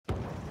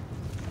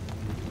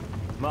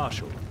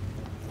Marshal.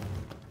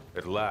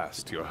 At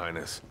last, Your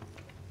Highness.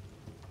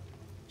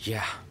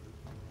 Yeah.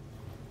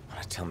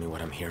 Wanna tell me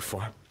what I'm here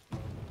for?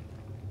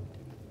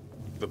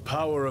 The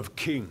power of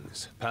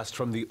kings passed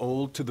from the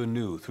old to the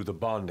new through the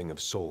bonding of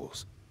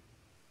souls.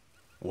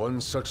 One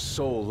such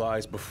soul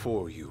lies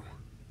before you.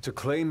 To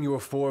claim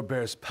your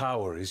forebear's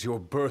power is your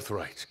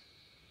birthright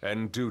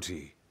and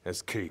duty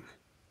as king.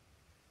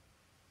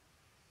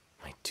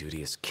 My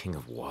duty as king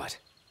of what?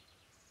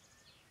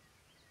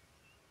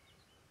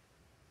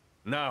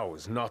 Now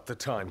is not the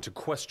time to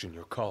question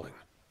your calling.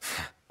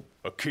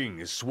 A king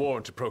is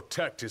sworn to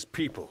protect his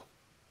people.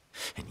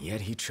 And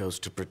yet he chose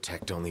to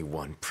protect only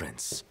one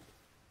prince.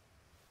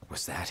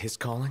 Was that his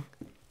calling?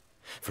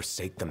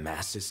 Forsake the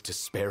masses to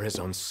spare his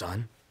own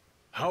son?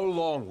 How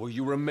long will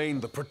you remain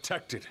the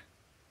protected?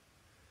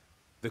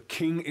 The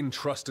king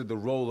entrusted the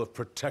role of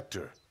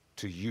protector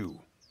to you.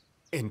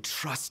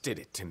 Entrusted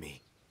it to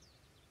me?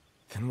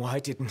 Then why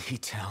didn't he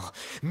tell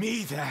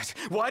me that?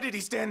 Why did he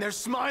stand there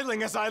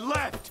smiling as I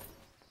left?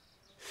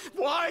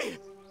 Why?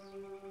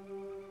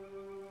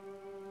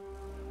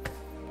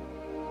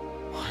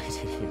 Why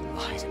did he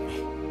lie to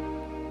me?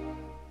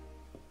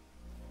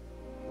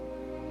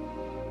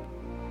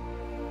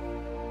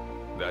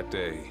 That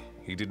day,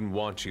 he didn't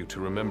want you to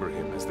remember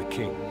him as the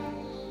king.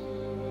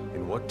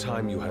 In what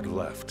time you had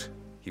left,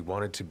 he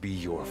wanted to be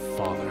your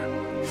father.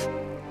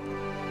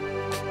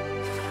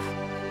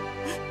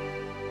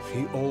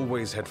 He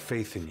always had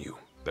faith in you,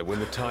 that when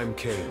the time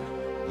came,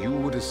 you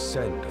would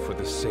ascend for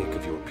the sake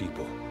of your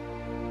people.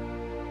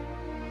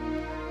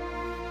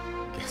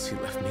 Guess he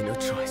left me no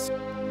choice.